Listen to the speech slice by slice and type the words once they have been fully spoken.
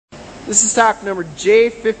This is stock number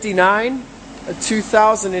J59, a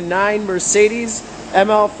 2009 Mercedes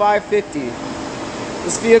ML550.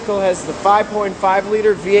 This vehicle has the 5.5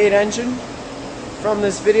 liter V8 engine. From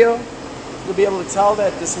this video, you'll be able to tell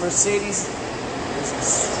that this Mercedes is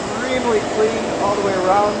extremely clean all the way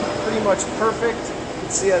around, pretty much perfect. You can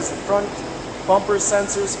see it has the front bumper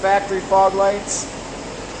sensors, factory fog lights,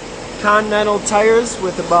 Continental tires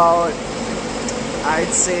with about,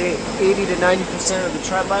 I'd say, 80 to 90% of the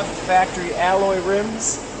tread left, factory alloy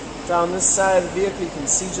rims. Down this side of the vehicle you can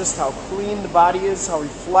see just how clean the body is, how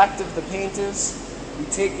reflective the paint is. We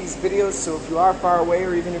take these videos so if you are far away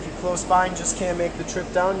or even if you're close by and just can't make the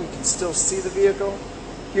trip down, you can still see the vehicle,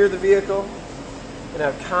 hear the vehicle, and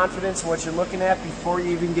have confidence in what you're looking at before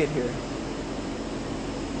you even get here.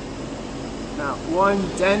 Not one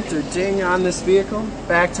dent or ding on this vehicle.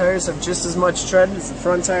 Back tires have just as much tread as the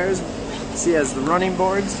front tires. See, it has the running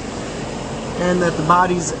boards, and that the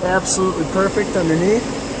body's absolutely perfect underneath.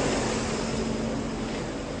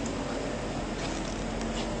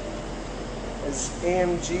 Has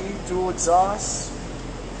AMG dual exhaust.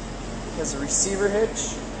 Has a receiver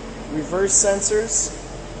hitch, reverse sensors.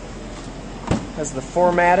 Has the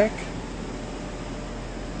 4MATIC.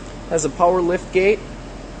 Has a power lift gate.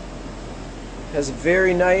 Has a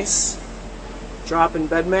very nice drop-in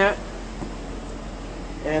bed mat.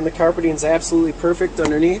 And the carpeting is absolutely perfect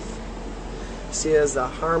underneath. See, it has the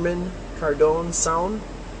Harman Kardon sound.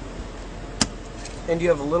 And you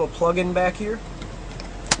have a little plug-in back here.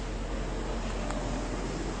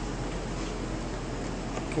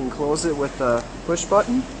 You can close it with a push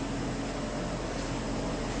button.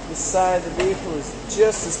 This side of the vehicle is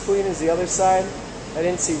just as clean as the other side. I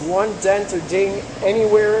didn't see one dent or ding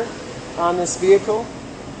anywhere on this vehicle.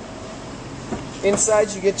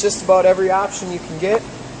 Inside you get just about every option you can get.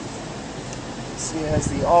 See, it has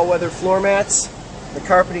the all-weather floor mats. The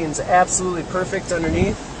carpeting is absolutely perfect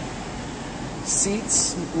underneath.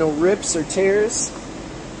 Seats, no rips or tears.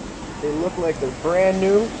 They look like they're brand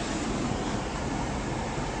new.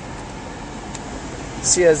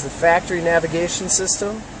 See, it has the factory navigation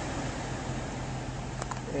system.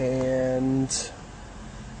 And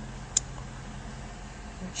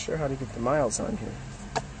not sure how to get the miles on here.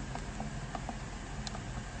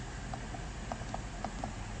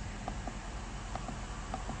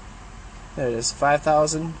 There it is,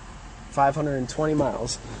 5,520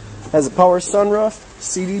 miles. Has a power sunroof,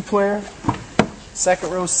 CD player.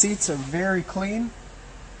 Second row seats are very clean,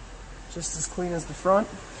 just as clean as the front.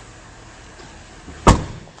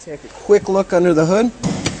 Take a quick look under the hood.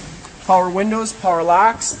 Power windows, power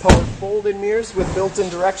locks, power fold-in mirrors with built-in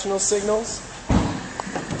directional signals.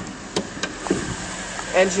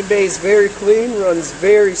 Engine bay is very clean, runs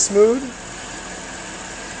very smooth.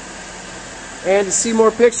 And to see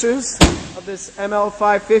more pictures of this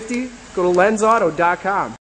ML550, go to lenzauto.com.